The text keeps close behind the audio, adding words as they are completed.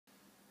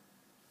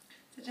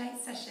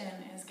Today's session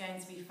is going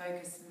to be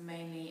focused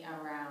mainly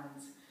around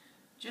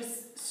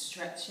just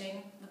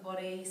stretching the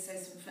body, so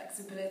some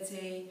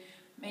flexibility,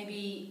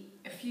 maybe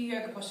a few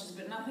yoga postures,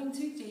 but nothing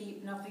too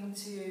deep, nothing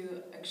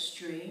too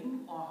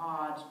extreme or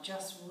hard,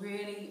 just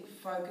really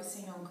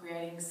focusing on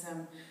creating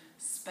some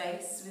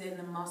space within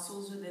the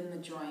muscles, within the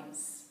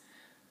joints.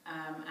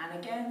 And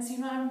again, so you're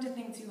not having to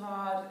think too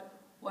hard,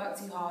 work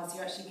too hard, so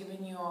you're actually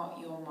giving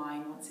your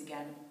mind, once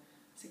again,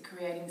 to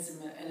creating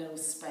a little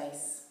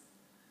space,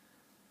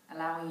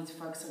 allowing you to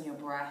focus on your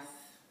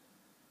breath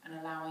and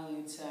allowing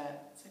you to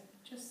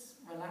just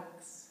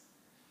relax.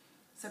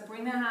 So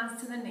bring the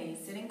hands to the knees,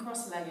 sitting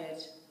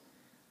cross-legged,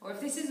 or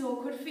if this is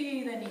awkward for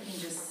you, then you can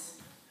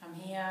just come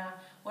here,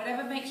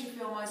 whatever makes you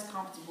feel most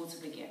comfortable to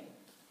begin.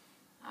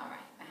 Alright,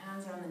 the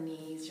hands are on the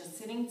knees, you're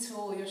sitting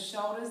tall, your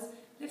shoulders,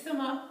 lift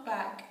them up,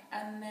 back,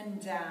 and then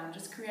down.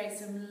 Just create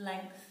some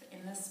length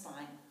in the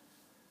spine.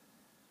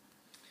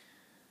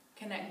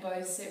 Connect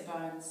both sit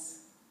bones,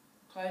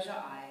 close your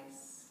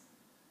eyes.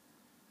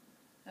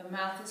 The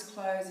mouth is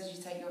closed as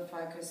you take your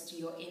focus to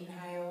your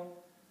inhale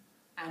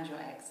and your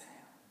exhale.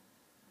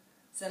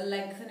 So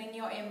lengthening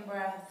your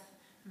in-breath,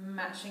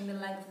 matching the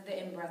length of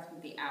the in-breath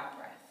with the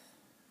out-breath.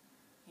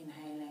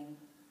 Inhaling,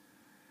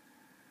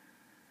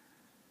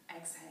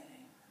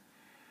 exhaling.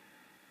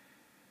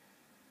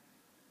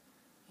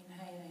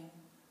 Inhaling,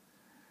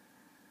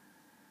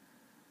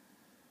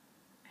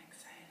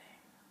 exhaling.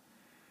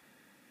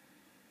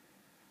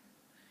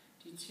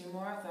 Do 2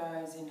 more of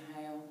those.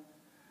 Inhale,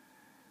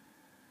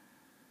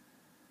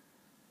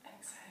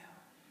 exhale.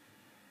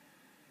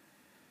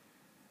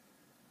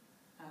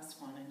 Last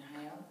one.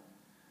 Inhale,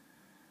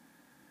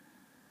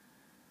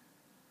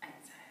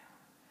 exhale.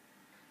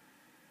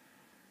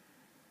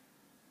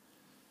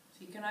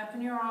 So you can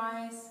open your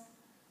eyes,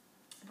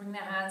 bring the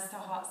hands to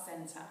heart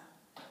center.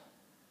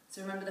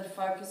 So remember, the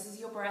focus is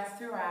your breath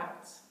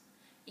throughout.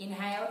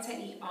 Inhale,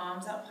 take the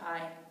arms up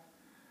high.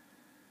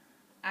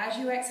 As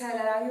you exhale,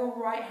 allow your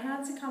right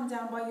hand to come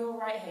down by your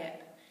right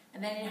hip.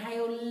 And then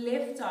inhale,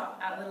 lift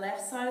up out the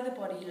left side of the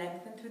body,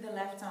 lengthen through the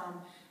left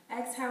arm.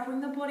 Exhale,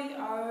 bring the body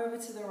over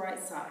to the right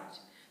side.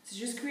 So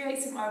just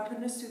create some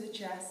openness through the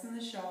chest and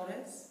the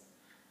shoulders.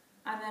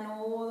 And then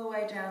all the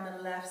way down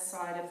the left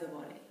side of the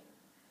body.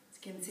 To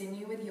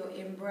continue with your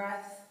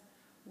in-breath,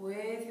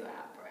 with your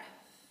out-breath.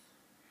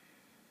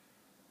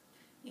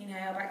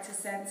 Inhale back to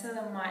center,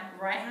 the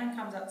right hand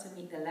comes up to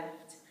meet the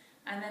left,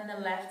 and then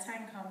the left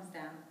hand comes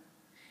down.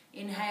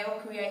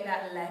 Inhale, create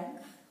that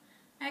length.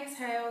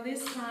 Exhale,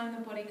 this time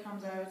the body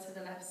comes over to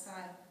the left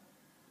side.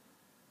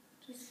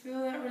 Just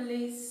feel that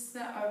release,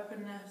 that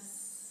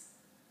openness.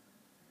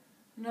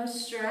 No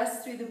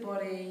stress through the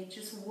body,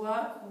 just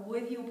work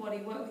with your body,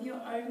 work with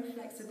your own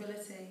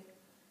flexibility.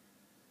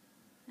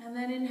 And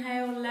then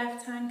inhale,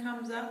 left hand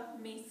comes up,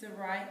 meets the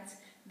right.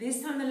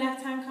 This time the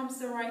left hand comes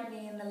to the right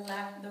knee and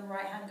the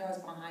right hand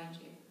goes behind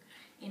you.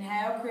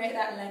 Inhale, create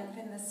that length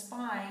in the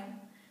spine.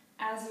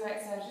 As you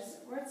exhale, just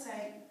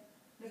rotate,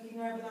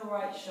 looking over the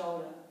right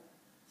shoulder.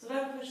 So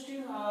don't push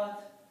too hard.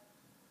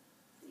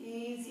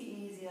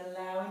 Easy, easy,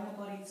 allowing the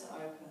body to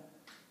open.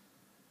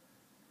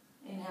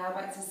 Inhale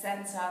back to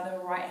center, the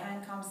right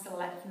hand comes to the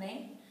left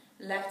knee,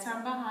 left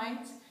hand behind.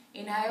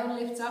 Inhale,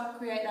 lift up,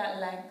 create that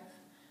length.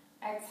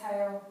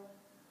 Exhale,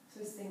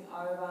 twisting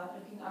over,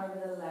 looking over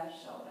the left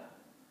shoulder.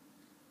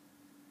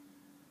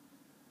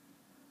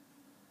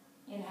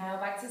 Inhale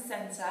back to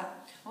center.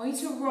 I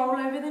want you to roll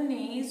over the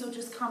knees or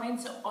just come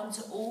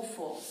onto all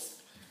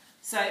fours.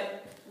 So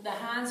the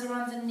hands are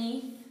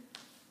underneath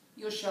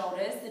your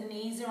shoulders, the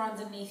knees are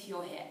underneath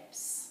your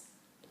hips.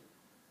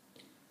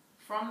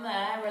 From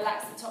there,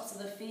 relax the tops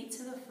of the feet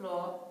to the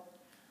floor.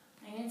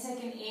 I'm going to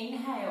take an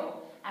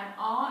inhale and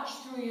arch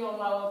through your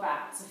lower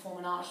back to form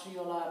an arch through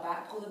your lower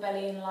back. Pull the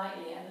belly in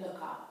lightly and look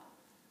up.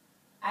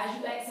 As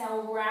you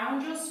exhale,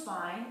 round your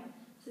spine.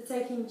 So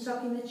tucking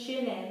the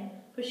chin in,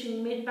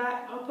 pushing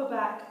mid-back, upper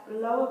back,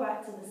 lower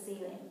back to the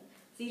ceiling.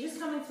 So you're just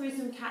coming through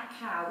some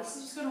cat-cow. This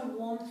is just going to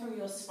warm through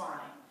your spine.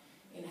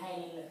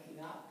 Inhaling, looking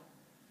up.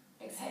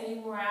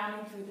 Exhaling,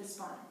 rounding through the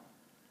spine.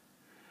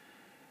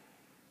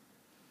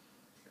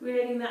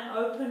 Creating that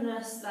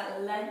openness,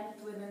 that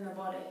length within the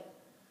body.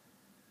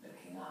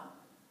 Looking up.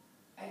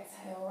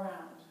 Exhale,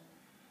 round.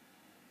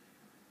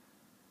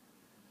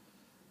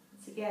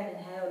 Once again,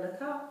 inhale,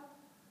 look up.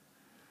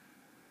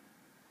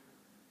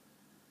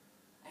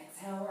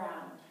 Exhale,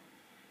 round.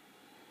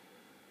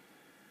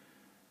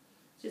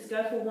 Just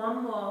go for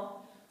one more.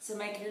 So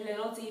make it a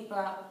little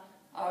deeper.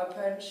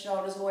 Open,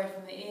 shoulders away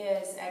from the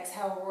ears.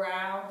 Exhale,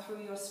 round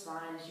through your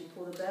spine as you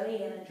pull the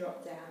belly in and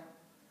drop down.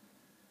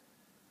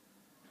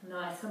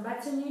 Nice. Come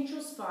back to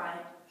neutral spine.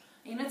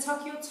 You're going to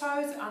tuck your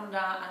toes under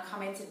and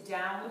come into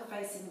downward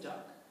facing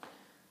dog.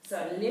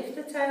 So lift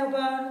the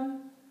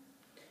tailbone.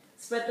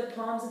 Spread the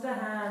palms of the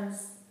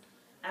hands.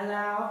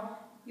 Allow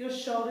your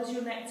shoulders,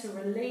 your neck to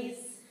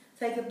release.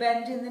 Take a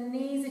bend in the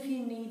knees if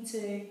you need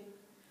to.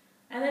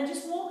 And then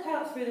just walk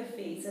out through the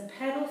feet. So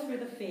pedal through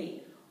the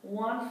feet.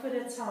 1 foot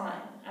at a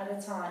time.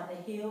 The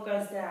heel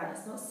goes down.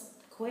 It's not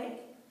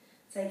quick.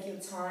 Take your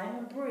time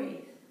and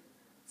breathe.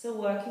 So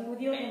working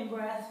with your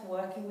in-breath,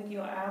 working with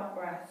your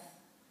out-breath,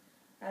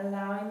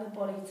 allowing the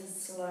body to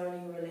slowly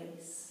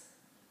release.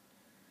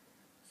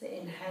 So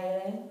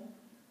inhaling,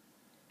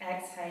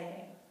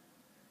 exhaling.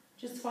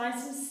 Just find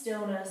some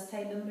stillness,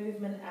 take the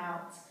movement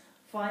out.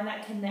 Find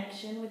that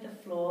connection with the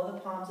floor, the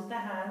palms of the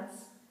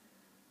hands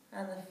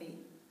and the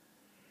feet.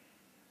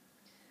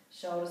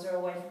 Shoulders are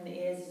away from the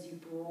ears as you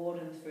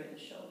broaden through the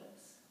shoulders.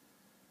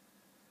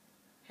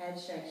 Head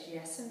shakes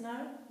yes and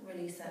no,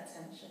 release that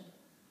tension.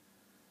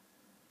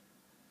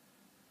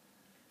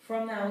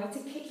 From now, we need to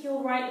kick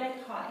your right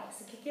leg high.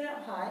 So kick it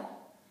up high.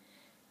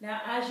 Now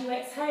as you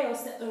exhale,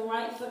 step the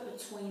right foot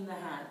between the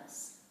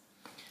hands.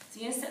 So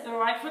you're going to step the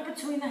right foot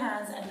between the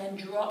hands and then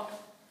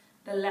drop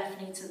the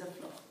left knee to the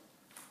floor.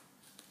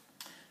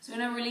 So we're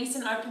going to release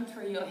and open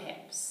through your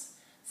hips.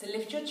 So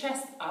lift your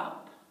chest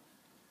up,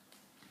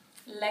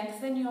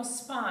 lengthen your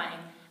spine,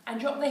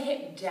 and drop the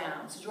hip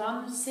down. So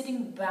rather than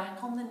sitting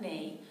back on the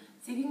knee,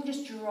 see if you can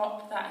just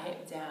drop that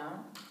hip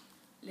down,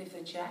 lift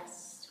the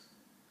chest,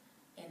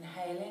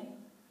 inhaling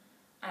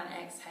and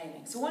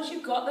exhaling. So once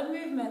you've got the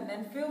movement,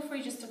 then feel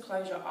free just to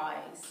close your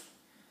eyes.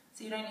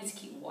 So you don't need to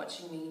keep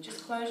watching me,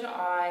 just close your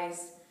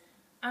eyes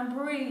and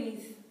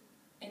breathe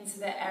into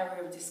the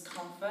area of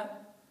discomfort,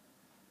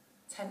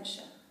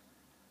 tension.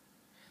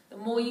 The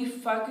more you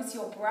focus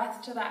your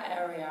breath to that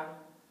area,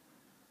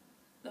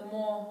 the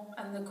more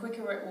and the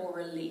quicker it will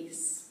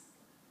release.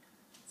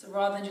 So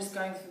rather than just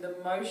going through the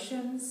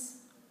motions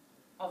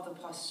of the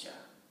posture,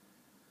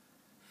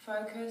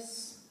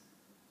 focus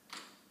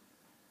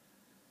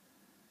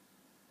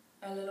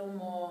a little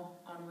more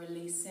on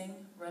releasing,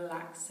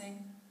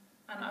 relaxing,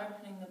 and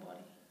opening the body.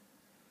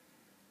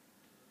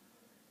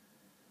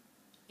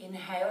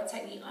 Inhale,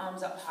 take the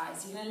arms up high.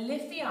 So you're going to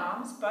lift the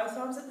arms, both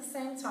arms at the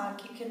same time.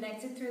 Keep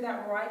connected through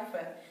that right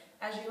foot.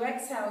 As you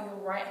exhale,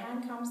 your right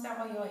hand comes down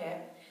by your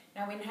hip.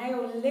 Now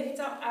inhale, lift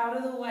up out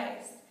of the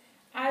waist.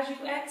 As you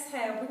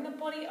exhale, bring the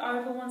body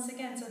over once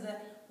again to the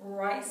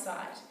right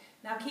side.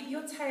 Now keep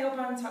your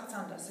tailbone tucked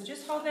under. So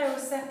just hold there a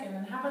second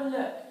and have a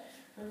look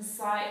from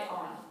side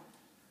on.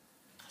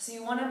 So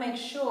you want to make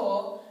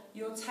sure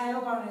your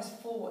tailbone is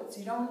forward. So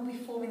you don't want to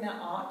be forming that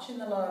arch in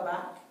the lower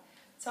back.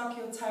 Tuck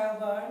your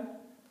tailbone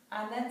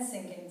and then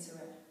sink into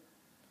it.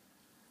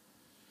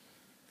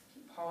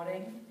 Keep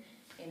holding,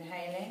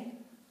 inhaling,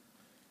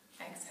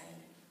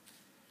 exhaling.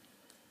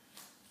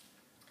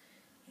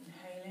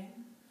 Inhaling,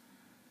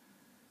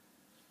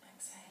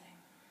 exhaling.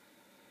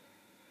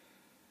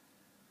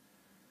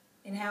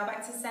 Inhale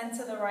back to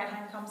center, the right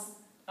hand comes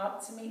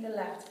up to meet the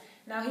left.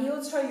 Now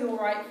heel toe your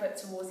right foot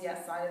towards the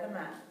outside of the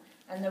mat.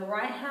 And the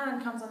right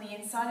hand comes on the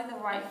inside of the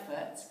right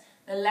foot,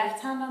 the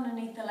left hand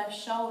underneath the left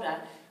shoulder,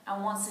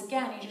 and once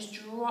again you just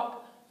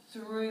drop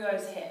through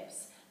those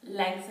hips.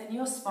 Lengthen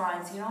your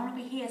spine, so you don't want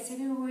to be here. See if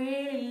you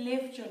really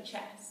lift your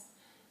chest.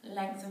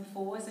 Lengthen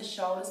forwards, the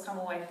shoulders come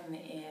away from the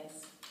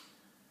ears.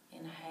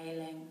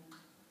 Inhaling,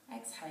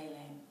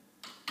 exhaling.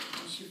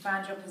 Once you've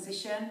found your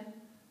position,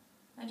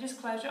 then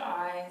just close your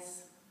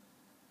eyes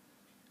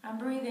and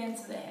breathe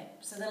into the hip.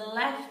 So the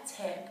left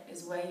hip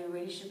is where you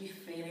really should be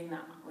feeling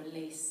that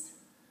release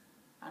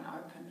and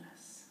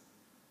openness.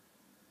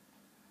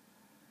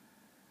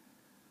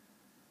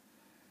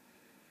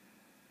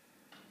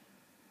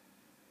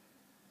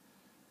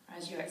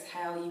 As you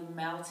exhale, you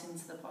melt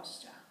into the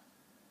posture.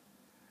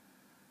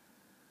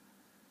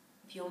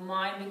 If your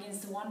mind begins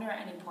to wander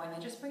at any point,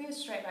 then just bring it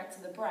straight back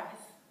to the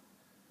breath.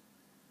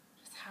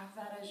 Just have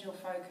that as your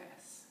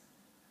focus.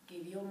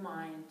 Give your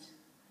mind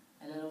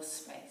a little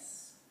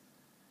space.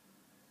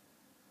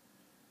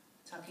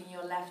 Tucking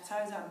your left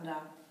toes under.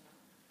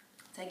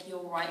 Take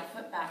your right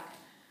foot back.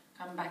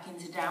 Come back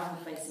into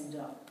downward facing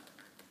dog.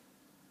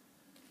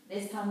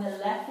 This time the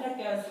left leg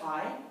goes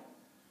high.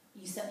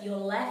 You set your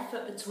left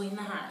foot between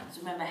the hands.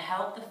 Remember,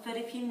 help the foot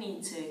if you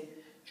need to.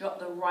 Drop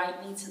the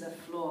right knee to the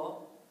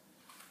floor.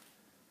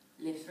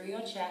 Lift through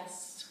your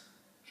chest.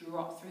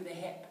 Drop through the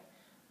hip.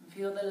 And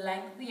feel the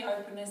length, the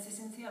openness is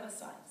into the other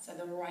side. So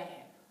the right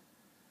hip.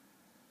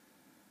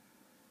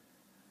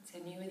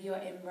 Continue with your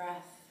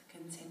in-breath.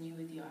 Continue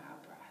with your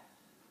out-breath.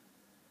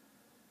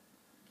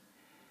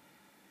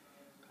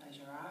 Close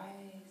your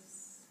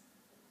eyes.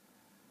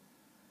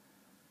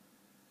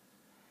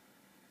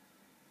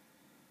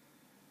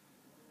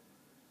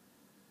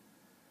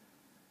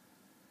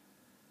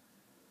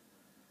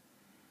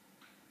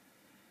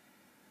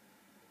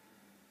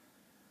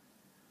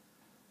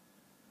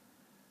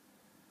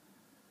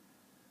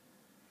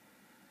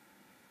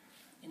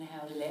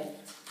 Inhale,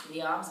 lift.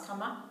 The arms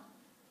come up.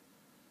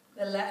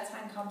 The left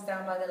hand comes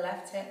down by the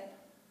left hip.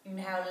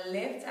 Inhale,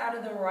 lift out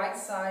of the right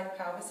side.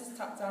 Pelvis is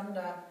tucked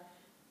under.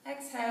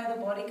 Exhale,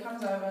 the body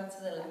comes over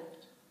to the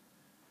left.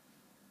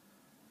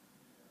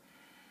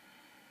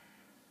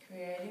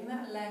 Creating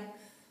that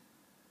length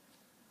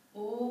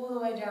all the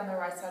way down the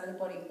right side of the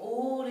body,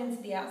 all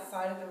into the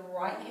outside of the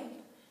right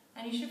hip.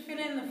 And you should feel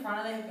it in the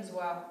front of the hip as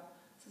well.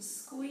 So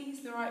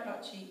squeeze the right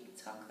butt cheek,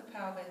 tuck the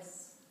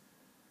pelvis.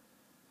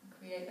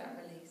 Create that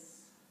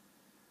release.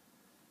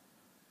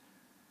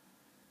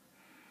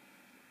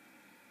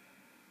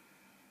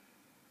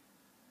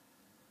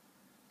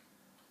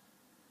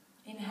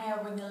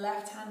 Exhale, bring the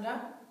left hand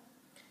up.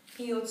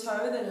 Heel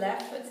toe, the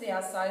left foot to the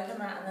outside of the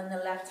mat, and then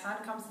the left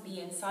hand comes to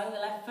the inside of the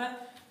left foot.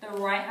 The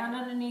right hand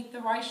underneath the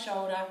right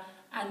shoulder,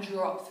 and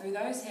drop through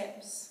those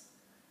hips.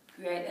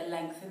 Create a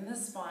length in the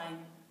spine.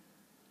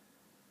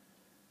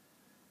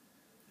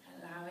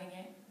 Allowing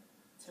it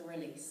to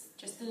release.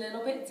 Just a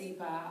little bit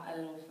deeper, a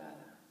little further.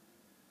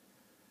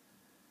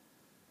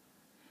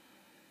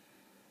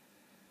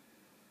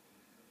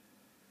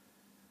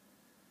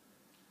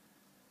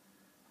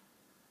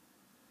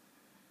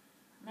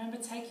 Remember,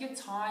 take your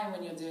time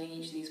when you're doing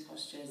each of these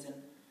postures and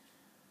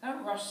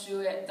don't rush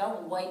through it.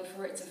 Don't wait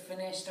for it to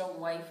finish. Don't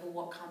wait for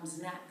what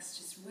comes next.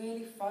 Just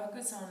really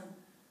focus on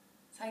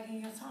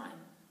taking your time.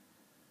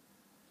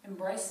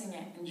 Embracing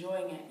it,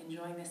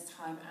 enjoying this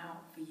time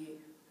out for you.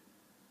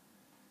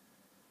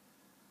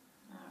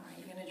 Alright,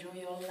 you're going to draw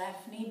your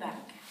left knee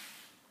back.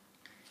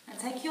 And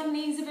take your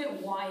knees a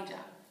bit wider.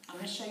 I'm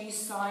going to show you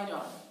side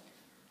on.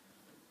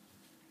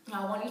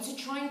 Now I want you to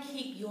try and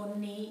keep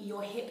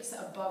your hips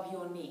above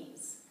your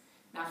knees.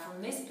 Now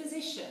from this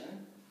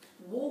position,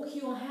 walk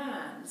your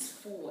hands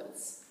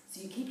forwards.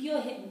 So you keep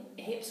your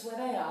hips where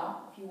they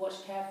are, if you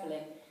watch carefully.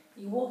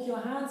 You walk your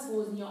hands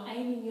forwards and you're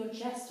aiming your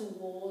chest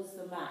towards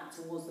the mat,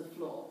 towards the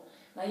floor.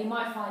 Now you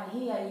might find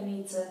here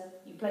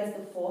you place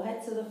the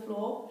forehead to the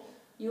floor.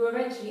 You're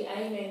eventually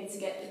aiming to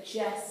get the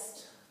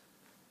chest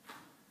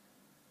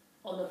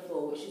on the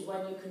floor, which is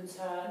when you can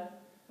turn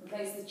and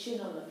place the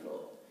chin on the floor.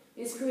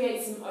 This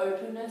creates some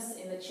openness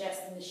in the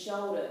chest and the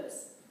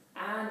shoulders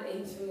and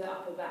in through the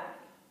upper back.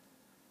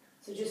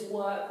 So just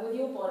work with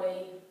your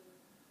body,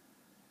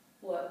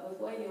 work with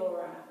where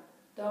you're at.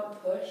 Don't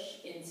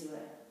push into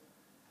it.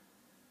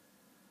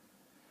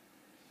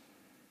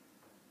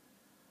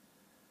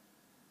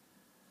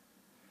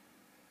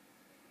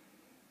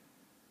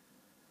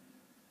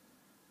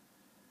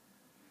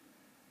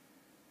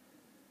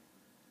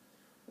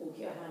 Walk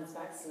your hands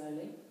back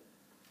slowly.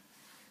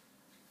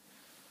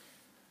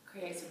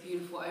 Creates a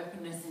beautiful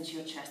openness into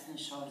your chest and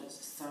shoulders.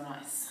 So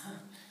nice.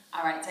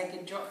 Alright, take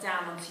a drop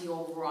down onto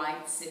your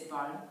right sit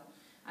bone.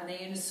 And then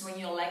you're going to swing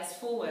your legs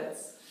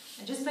forwards.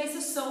 And just place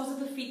the soles of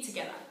the feet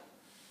together.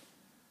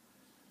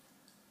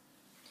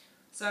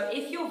 So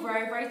if you're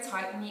very, very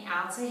tight in the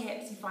outer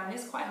hips, you find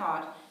this quite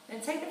hard, then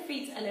take the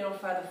feet a little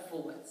further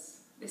forwards.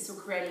 This will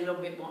create a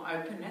little bit more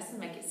openness and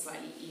make it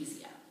slightly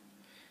easier.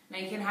 Now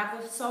you can have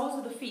the soles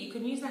of the feet. You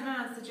can use the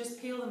hands to just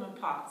peel them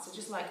apart. So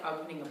just like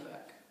opening a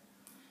book.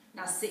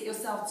 Now sit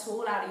yourself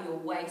tall out of your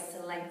waist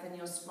to lengthen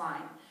your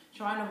spine.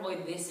 Try and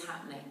avoid this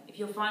happening. If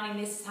you're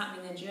finding this is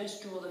happening, then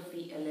just draw the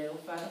feet a little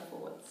further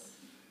forwards.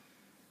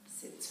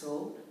 Sit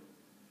tall.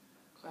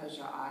 Close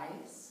your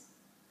eyes.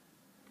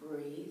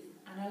 Breathe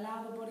and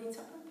allow the body to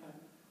open.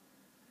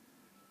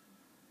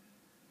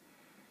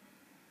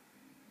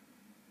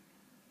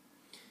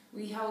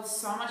 We hold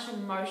so much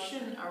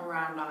emotion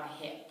around our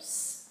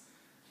hips.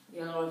 We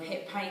get a lot of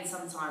hip pain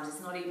sometimes.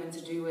 It's not even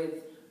to do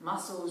with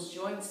muscles,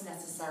 joints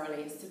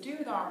necessarily. It's to do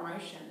with our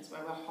emotions,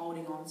 where we're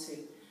holding on to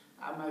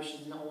our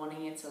emotions, not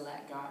wanting it to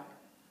let go.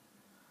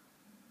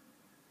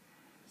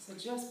 So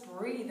just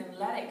breathe and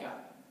let it go.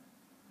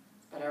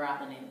 It's better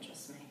out than in,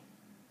 trust me.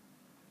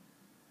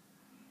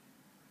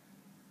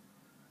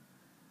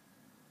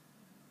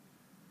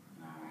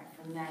 Alright,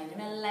 from there you're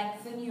going to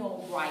lengthen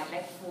your right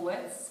leg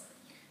forwards.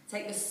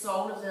 Take the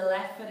sole of the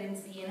left foot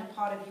into the inner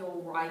part of your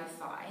right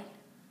thigh.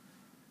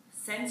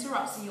 Center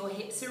up so your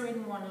hips are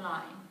in one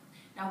line.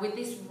 Now with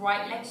this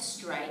right leg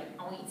straight,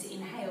 I want you to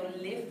inhale,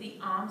 lift the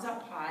arms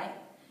up high.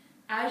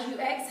 As you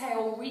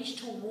exhale, reach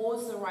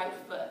towards the right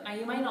foot. Now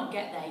you may not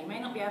get there, you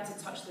may not be able to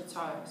touch the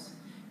toes.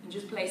 And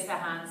just place the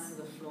hands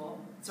to the floor,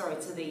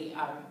 to the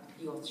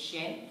your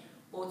shin,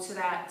 or to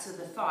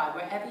the thigh.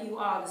 Wherever you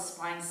are, the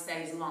spine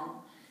stays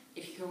long.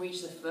 If you can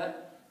reach the foot,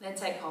 then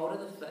take hold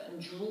of the foot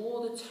and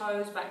draw the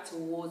toes back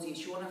towards you.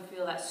 So you want to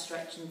feel that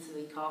stretch into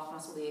the calf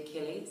muscle, the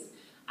Achilles,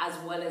 as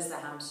well as the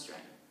hamstring.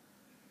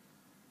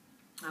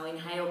 Now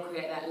inhale,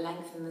 create that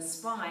length in the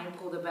spine,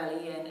 pull the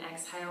belly in.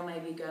 Exhale,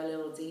 maybe go a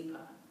little deeper.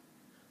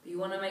 But you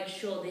want to make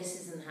sure this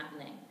isn't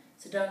happening.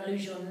 So don't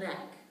lose your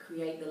neck.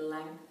 Create the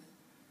length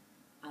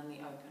and the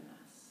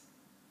openness.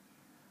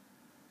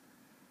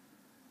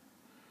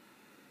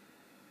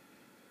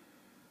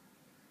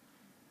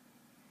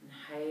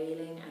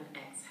 Inhaling and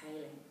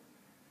exhaling.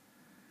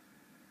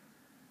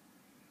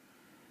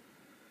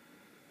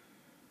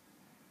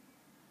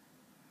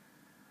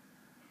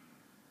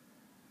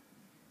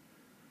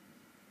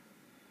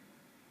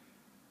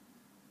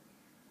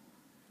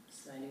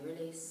 Slowly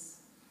release.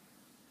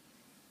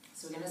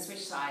 So we're going to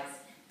switch sides.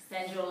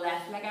 Extend your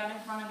left leg out in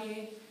front of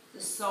you.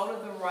 The sole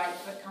of the right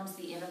foot comes to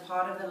the inner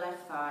part of the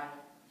left thigh.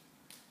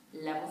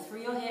 Level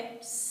through your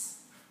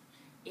hips.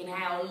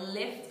 Inhale,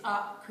 lift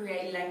up,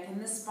 create length in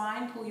the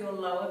spine. Pull your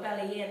lower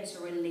belly in to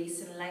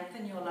release and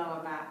lengthen your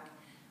lower back.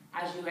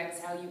 As you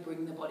exhale, you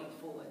bring the body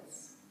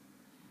forwards.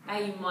 Now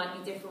you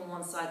might be different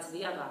one side to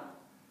the other.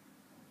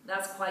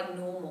 That's quite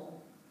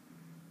normal.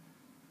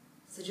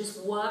 So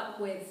just work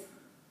with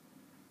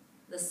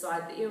the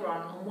side that you're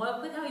on and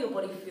work with how your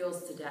body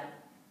feels today.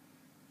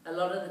 A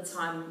lot of the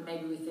time,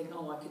 maybe we think,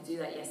 oh, I could do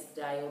that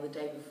yesterday or the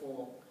day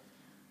before,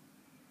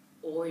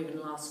 or even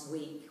last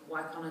week.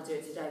 Why can't I do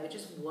it today? But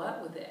just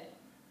work with it.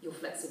 Your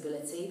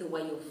flexibility, the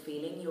way you're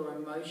feeling, your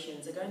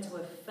emotions are going to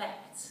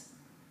affect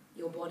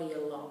your body a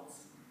lot.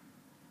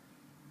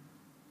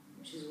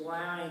 Which is why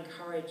I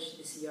encourage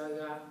this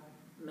yoga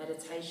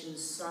meditation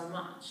so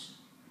much.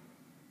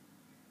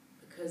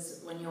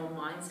 Because when your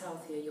mind's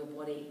healthier, your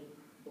body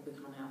will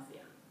become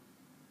healthier.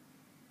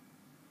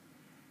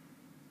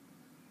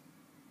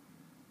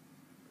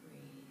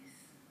 Breathe,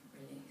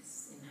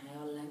 release.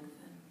 Inhale,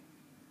 lengthen.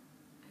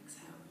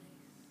 Exhale,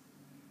 release.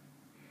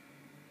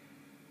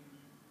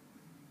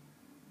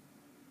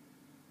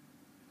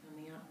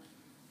 Coming up.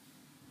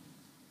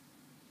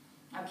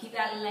 Now keep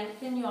that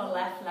length in your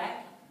left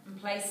leg and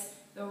place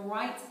the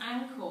right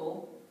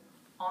ankle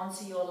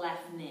onto your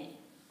left knee.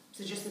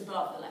 So just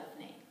above the left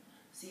knee.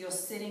 So you're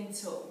sitting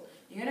tall.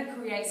 You're going to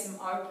create some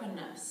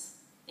openness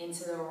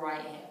into the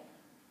right hip.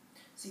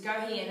 So you go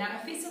here.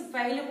 Now if it's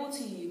available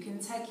to you, you can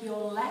take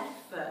your left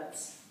foot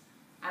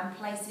and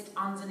place it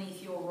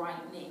underneath your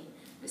right knee,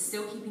 but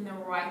still keeping the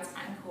right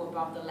ankle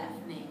above the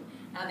left knee.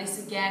 Now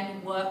this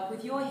again, work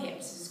with your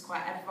hips. This is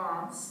quite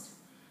advanced.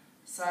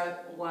 So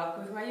work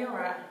with where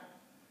you're at.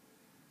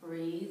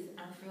 Breathe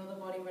and feel the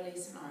body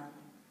release and open.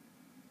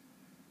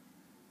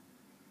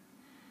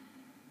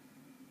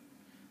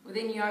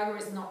 Within yoga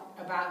is not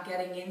about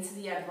getting into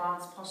the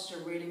advanced posture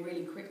really,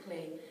 really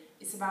quickly.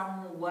 It's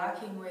about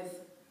working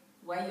with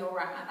where you're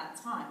at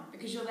that time,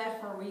 because you're there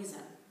for a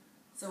reason.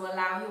 So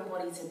allow your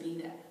body to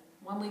be there.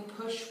 When we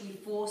push, we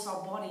force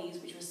our bodies,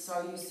 which we're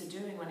so used to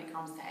doing when it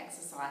comes to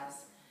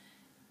exercise,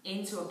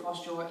 into a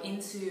posture or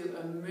into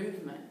a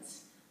movement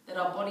that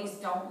our bodies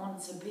don't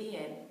want to be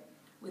in.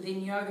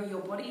 Within yoga,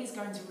 your body is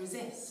going to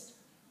resist.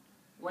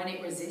 When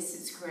it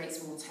resists, it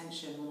creates more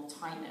tension, more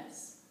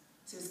tightness.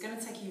 So it's going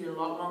to take you a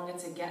lot longer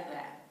to get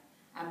there,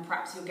 and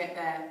perhaps you'll get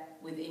there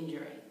with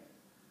injury.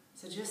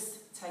 So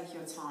just take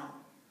your time,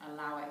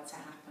 allow it to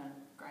happen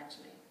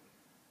gradually.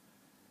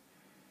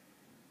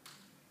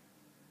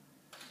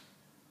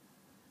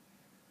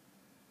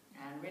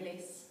 And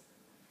release.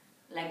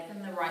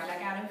 Lengthen the right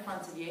leg out in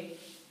front of you.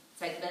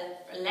 Take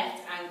the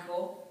left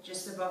ankle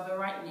just above the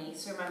right knee.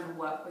 So remember,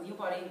 work with your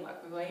body,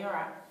 work with where you're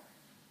at.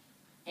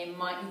 It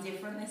might be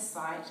different this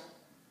side.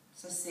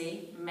 So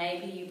see,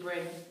 maybe you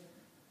bring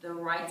the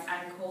right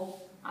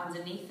ankle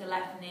underneath the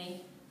left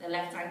knee. The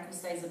left ankle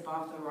stays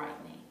above the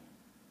right knee.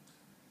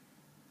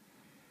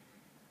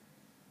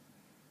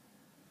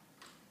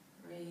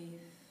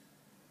 Breathe,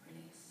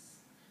 release.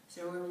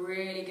 So we're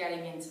really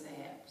getting into the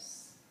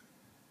hips.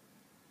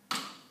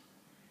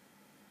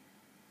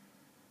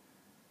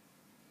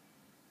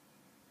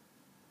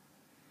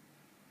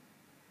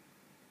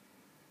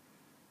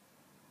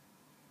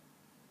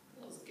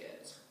 Feels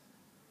good.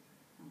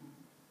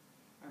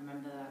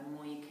 Remember that the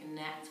more you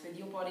connect with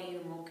your body,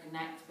 the more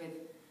connect with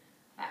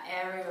that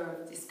area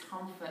of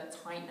discomfort,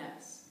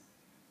 tightness.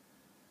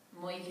 The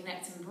more you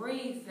connect and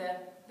breathe,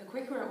 the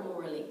quicker it will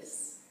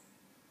release.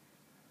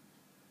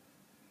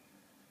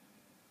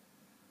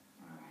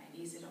 Alright,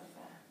 ease it off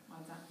there.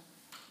 Well done.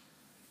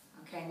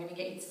 Okay, I'm going to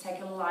get you to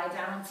take a lie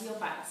down onto your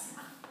backs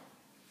now.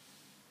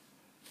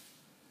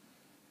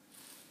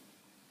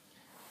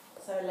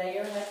 So lay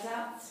your legs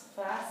out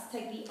first,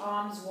 take the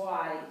arms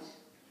wide.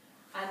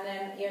 And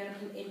then you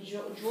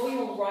draw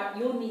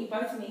your knee,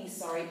 both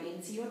knees,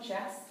 into your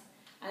chest.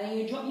 And then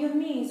you drop your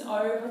knees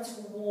over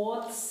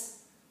towards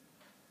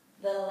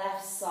the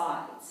left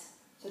side.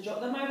 So drop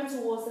them over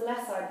towards the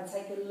left side and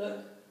take a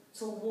look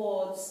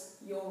towards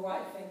your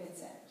right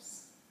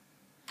fingertips.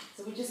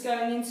 So we're just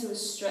going into a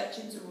stretch,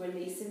 into a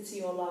release into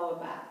your lower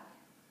back.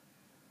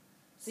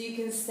 So you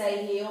can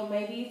stay here, or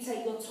maybe you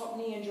take your top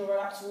knee and draw it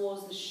up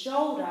towards the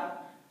shoulder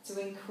to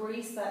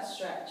increase that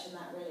stretch and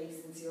that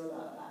release into your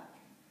lower back.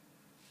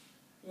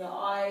 Your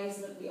eyes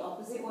look the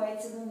opposite way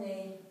to the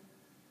knee.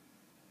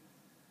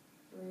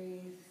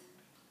 Breathe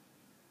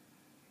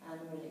and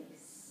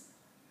release.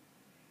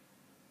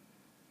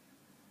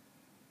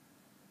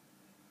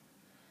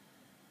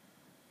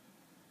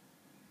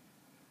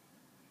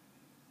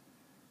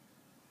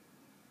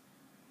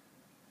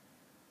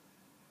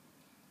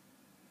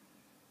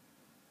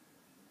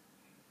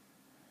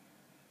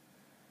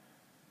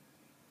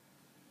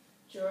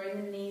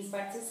 Drawing the knees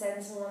back to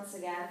center once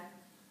again.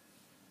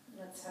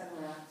 Now turn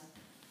around.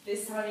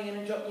 This time you're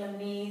going to drop your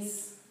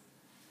knees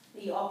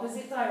the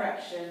opposite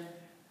direction.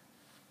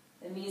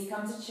 The knees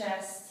come to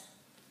chest.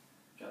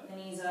 Drop the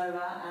knees over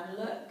and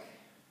look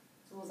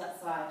towards that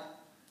side.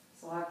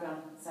 So I've done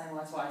the same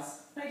way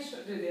twice. Make sure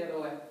to do the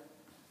other way.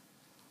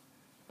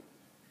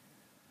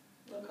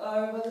 Look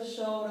over the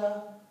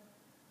shoulder.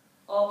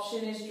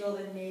 Option is draw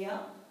the knee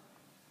up.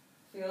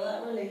 Feel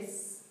that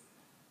release.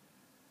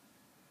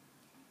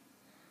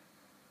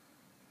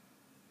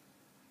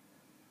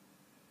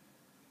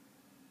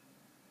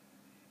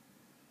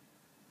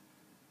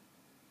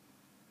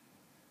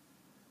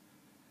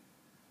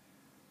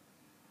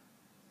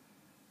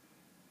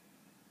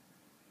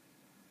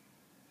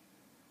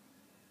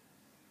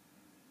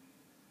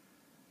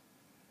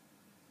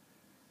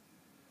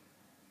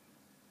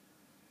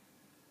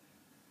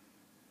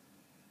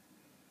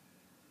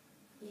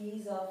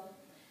 ease off.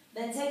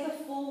 Then take a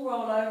full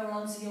roll over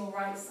onto your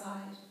right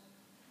side.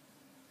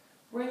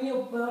 Bring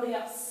your body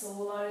up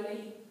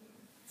slowly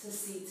to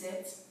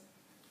seated.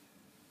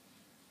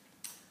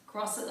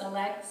 Cross at the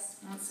legs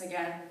once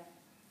again.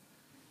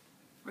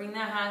 Bring the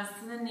hands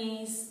to the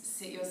knees,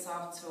 sit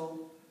yourself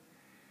tall.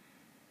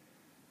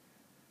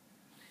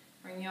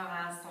 Bring your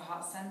hands to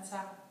heart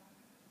center.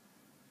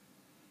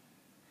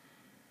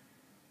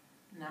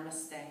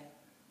 Namaste.